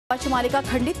मालिका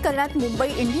खंडित करण्यात मुंबई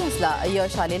इंडियन्सला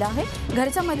यश आलेलं आहे।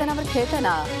 घरच्या मैदानावर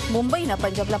खेळताना मुंबईनं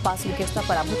पंजाबला 5 विकेट्सचा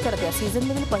पराभूत करत या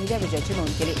सीझनमधील पहिल्या विजयाची नोंद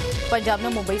केली।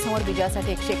 पंजाबनं मुंबईसमोर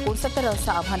विजयासाठी 169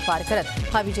 रन्सचं आव्हान पार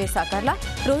करत हा विजय साकारला।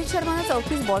 रोहित शर्मानं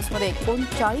 34 बॉल्समध्ये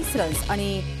 39 रन्स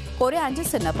आणि कोरे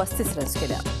अँडरसननं 35 रन्स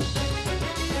केल्या।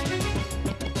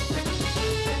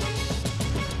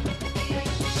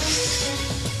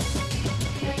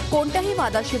 कोणत्याही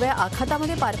वादाशिवाय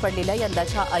आखातामध्ये पार पडलेल्या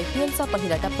यंदाच्या आयपीएलचा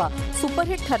पहिला टप्पा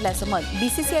सुपरहिट ठरल्याचं मत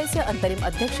बीसीसीआयचे अंतरिम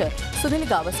अध्यक्ष सुनील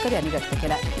गावस्कर यांनी व्यक्त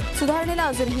केलंय। सुधारणेला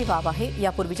अजूनही वाव आहे।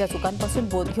 यापूर्वीच्या चुकांपासून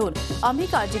बोध घेऊन आम्ही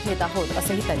काळजी घेत आहोत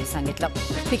असंही त्यांनी सांगितलं।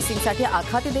 फिक्सिंगसाठी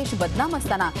आखाती देश बदनाम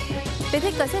असताना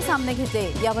तेथे कसे सामने घेतले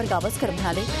यावर गावस्कर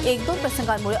म्हणाले, 1-2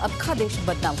 प्रसंगांमुळे अख्खा देश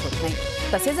बदनाम होत नाही।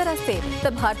 तसे जर असते तर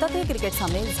भारतातही क्रिकेट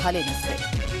सामने झाले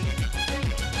नसते।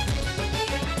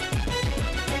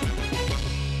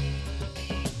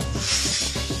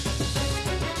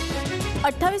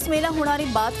 28 मेला होणारी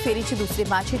बाद फेरीची दुसरी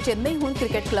match he चेन्नईहून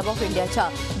cricket club of इंडियाच्या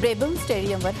ब्रेबन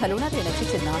स्टेडियमवर हलवण्यात येण्याची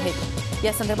चिन्ह आहेत।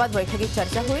 या संदर्भात बैठकीत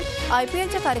चर्चा होईल।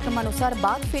 आयपीएलच्या कार्यक्रमानुसार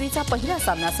बाद फेरीचा पहिला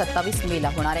सामना 27 मेला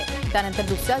होणार आहे। त्यानंतर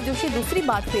दुसऱ्याच दिवशी दुसरी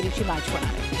बाद फेरीची मॅच होणार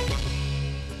आहे।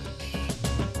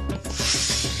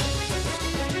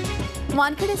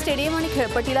 वानखेडे स्टेडियम आणि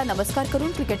खेळपट्टीला नमस्कार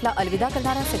करून क्रिकेटला अलविदा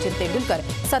करणारा सचिन तेंडुलकर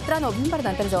 17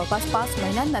 नोव्हेंबरनंतर जवळपास 5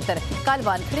 महिन्यांनंतर काल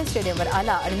वानखेडे स्टेडियमवर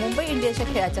आला आणि मुंबई इंडियन्सच्या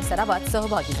खेळाच्या सरावात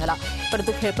सहभागी झाला।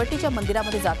 परंतु खेळपट्टीच्या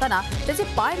मंदिरामध्ये जाताना त्याचे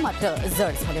पाय मात्र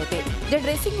जड झाले होते। जे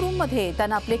ड्रेसिंग रूममध्ये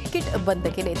त्यानं आपले किट बंद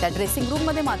केले त्या ड्रेसिंग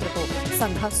रूममध्ये मात्र तो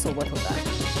संघासोबत होता।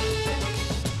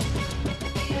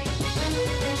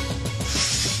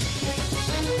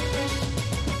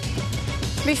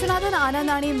 विश्वनाथन आनंद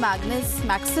आणि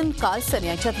मॅक्सिम कार्लसन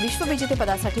यांच्यात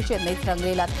विश्वविजेतेपदासाठी चेन्नईत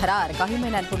रंगलेला थरार काही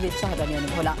महिन्यांपूर्वीच चाहत्यांनी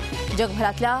अनुभवला।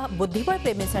 जगभरातल्या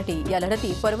बुद्धिबळप्रेमींसाठी या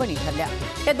लढती पर्वणी ठरल्या।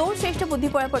 या 2 श्रेष्ठ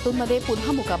बुद्धिबळपटूंमध्ये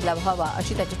पुन्हा मुकाबला व्हावा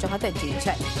अशी त्याच्या चाहत्यांची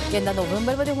इच्छा आहे। यंदा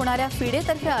नोव्हेंबरमध्ये होणाऱ्या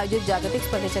फिडेतर्फे आयोजित जागतिक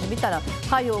स्पर्धेच्या निमित्तानं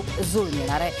हा योग जुळून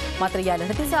येणार आहे। मात्र या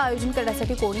लढतीचं आयोजन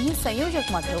करण्यासाठी कोणीही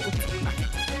संयोजक मात्र उत्सुक नाही।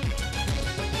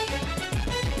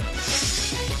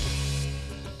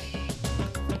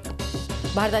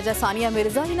 भारताच्या सानिया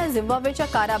मिर्झा हिनं झिम्बाब्वेच्या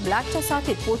कारा ब्लॅकच्या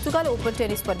साथीत पोर्तुगाल ओपन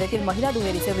टेनिस स्पर्धेतील महिला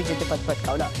दुहेरीचे विजेतेपद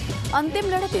पटकावलं। अंतिम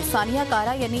लढतीत सानिया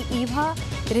कारा यांनी इव्हा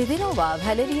रिदिनोवा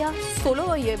व्हॅलेरिया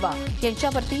सोलोवयेवा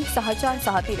यांच्यावरती 6-4,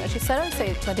 6-3 अशी सरळ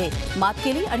सेटमध्ये मात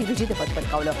केली आणि विजेतेपद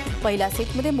पटकावलं। पहिल्या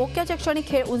सेटमध्ये मोक्याच्या क्षणी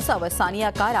खेळ उंचावत सानिया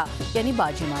कारा यांनी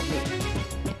बाजी मारली।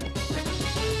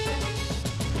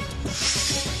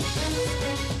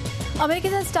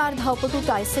 अमेरिकेचा स्टार धावपटू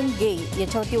टायसन गे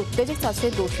याच्यावरती उत्तेजक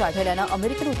चाचणीत दोषी आढळल्यानं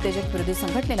अमेरिकन उत्तेजक विरोधी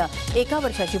संघटनेनं 1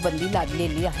 वर्षाची बंदी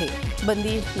लादलेली आहे।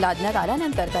 बंदी लादण्यात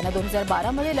आल्यानंतर त्यानं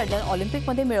 2012 मध्ये लंडन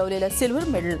ऑलिम्पिकमध्ये मिळवलेलं सिल्व्हर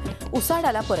मेडल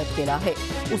उसाडाला परत केलं आहे।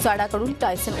 उसाडाकडून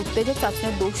टायसन उत्तेजक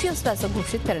चाचणीत दोषी असल्याचं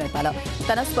घोषित करण्यात आलं।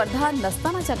 त्यानं स्पर्धा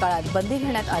नसतानाच्या काळात बंदी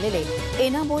घालण्यात आलेले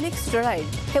एनाबोलिक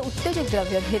स्टेरॉइड हे उत्तेजक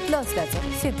द्रव्य घेतलं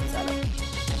असल्याचं सिद्ध झालं।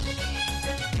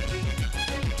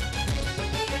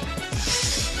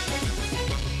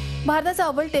 भारताचा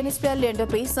अव्वल टेनिस प्लेअर लिएंडर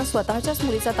पेसनं स्वतःच्याच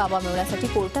मुलीचा ताबा मिळवण्यासाठी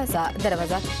कोर्टाचा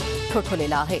दरवाजा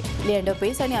ठोठवलेला आहे। लिएंडर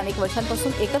पेस आणि अनेक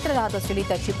वर्षांपासून एकत्र राहत असलेली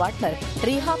त्याची पार्टनर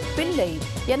रिहा पिल्लई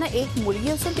यांना एक मुलगी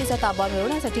असून तिचा ताबा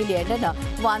मिळवण्यासाठी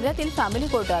लिएंडरनं वांद्र्यातील फॅमिली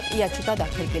कोर्टात याचिका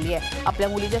दाखल केली आहे। आपल्या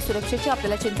मुलीच्या सुरक्षेची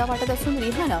आपल्याला चिंता वाटत असून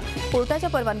रिहानं कोर्टाच्या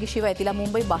परवानगीशिवाय तिला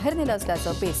मुंबई बाहेर नेलं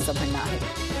असल्याचं पेसचं म्हणणं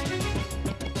आहे।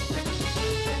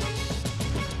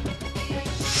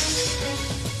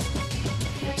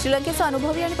 श्रीलंकेचा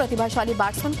अनुभवी आणि प्रतिभाशाली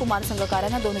बॅट्समन कुमार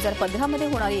संगकारानं 2015 मध्ये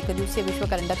होणारी एकदिवसीय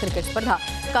विश्वकरंडक क्रिकेट स्पर्धा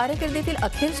कारकिर्दीतील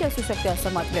अखेरची असू शकते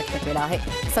असं मत व्यक्त केलं आहे।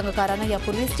 संगकारानं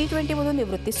यापूर्वीच T20 मधून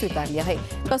निवृत्ती स्वीकारली आहे।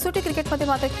 कसोटी क्रिकेटमध्ये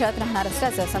मात्र खेळत राहणार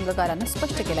असल्याचं संगकारानं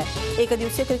स्पष्ट केलंय।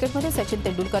 एकदिवसीय क्रिकेटमध्ये सचिन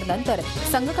तेंडुलकर नंतर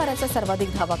संगकाराचा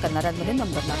सर्वाधिक धावा करणाऱ्यांमध्ये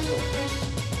नंबर लागतो।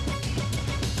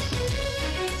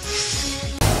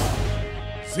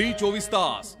 Zee24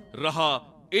 तास रहा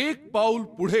एक पाऊल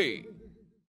पुढे।